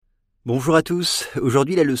Bonjour à tous,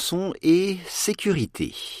 aujourd'hui la leçon est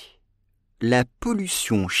sécurité. La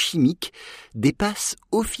pollution chimique dépasse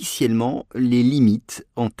officiellement les limites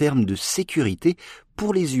en termes de sécurité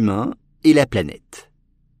pour les humains et la planète.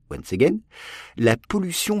 Once again, la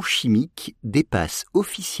pollution chimique dépasse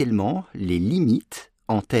officiellement les limites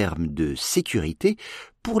en termes de sécurité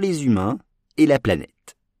pour les humains et la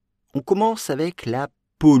planète. On commence avec la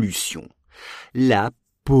pollution. La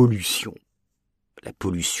pollution. La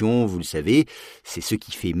pollution, vous le savez, c'est ce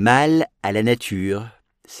qui fait mal à la nature.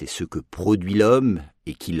 C'est ce que produit l'homme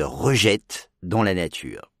et qu'il rejette dans la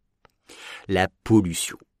nature. La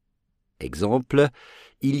pollution. Exemple,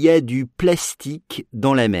 il y a du plastique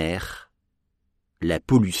dans la mer. La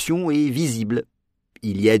pollution est visible.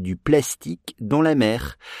 Il y a du plastique dans la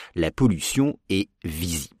mer. La pollution est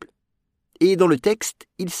visible. Et dans le texte,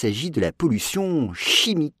 il s'agit de la pollution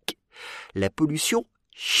chimique. La pollution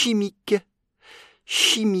chimique.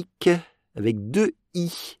 Chimique, avec deux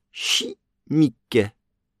i, chimique,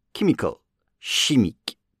 chemical,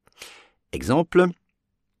 chimique. Exemple,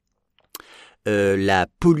 la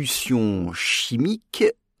pollution chimique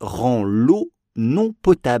rend l'eau non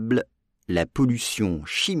potable. La pollution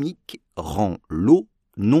chimique rend l'eau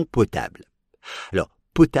non potable. Alors,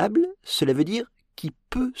 potable, cela veut dire qui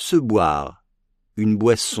peut se boire. Une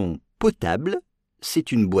boisson potable,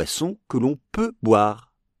 c'est une boisson que l'on peut boire.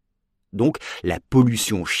 Donc, la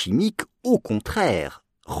pollution chimique, au contraire,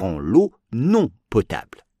 rend l'eau non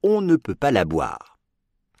potable. On ne peut pas la boire.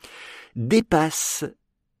 Dépasse.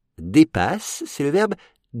 Dépasse, c'est le verbe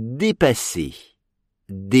dépasser.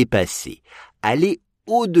 Dépasser. Aller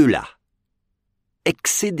au-delà.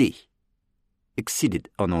 Excéder. Exceeded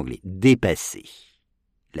en anglais. Dépasser.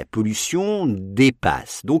 La pollution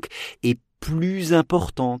dépasse, donc est plus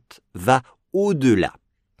importante, va au-delà.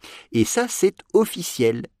 Et ça, c'est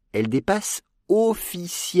officiel. Elle dépasse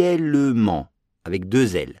officiellement, avec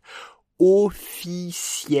deux L.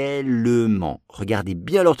 Officiellement. Regardez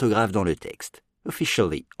bien l'orthographe dans le texte.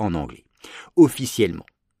 Officially, en anglais. Officiellement.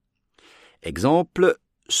 Exemple,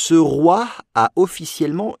 ce roi a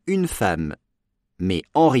officiellement une femme, mais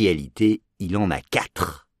en réalité, il en a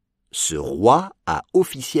 4. Ce roi a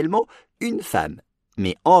officiellement une femme,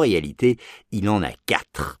 mais en réalité, il en a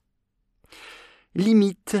 4.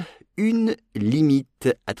 Limite. Une limite.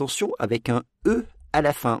 Attention, avec un E à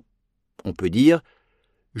la fin. On peut dire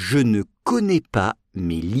 « Je ne connais pas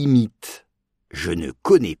mes limites ». Je ne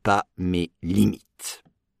connais pas mes limites.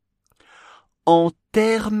 En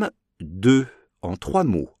termes de, en 3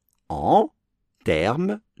 mots. En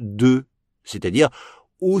termes de, c'est-à-dire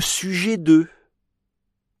au sujet de.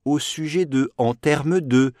 Au sujet de, en termes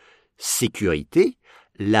de sécurité.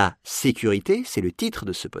 La sécurité, c'est le titre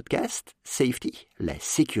de ce podcast, Safety, la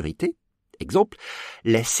sécurité. Exemple,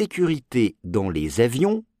 la sécurité dans les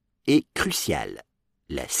avions est cruciale.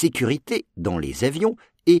 La sécurité dans les avions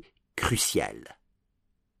est cruciale.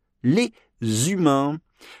 Les humains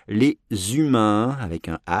avec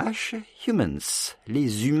un H, humans,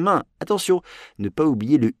 les humains. Attention, ne pas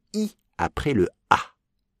oublier le I après le A,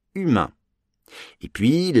 humain. Et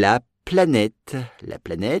puis la planète,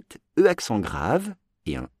 E accent grave,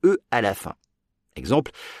 et un E à la fin. Exemple,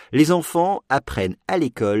 les enfants apprennent à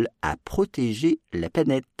l'école à protéger la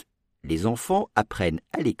planète. Les enfants apprennent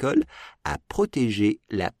à l'école à protéger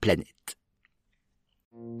la planète.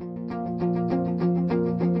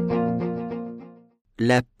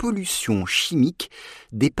 La pollution chimique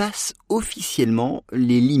dépasse officiellement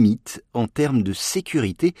les limites en termes de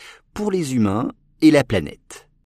sécurité pour les humains et la planète.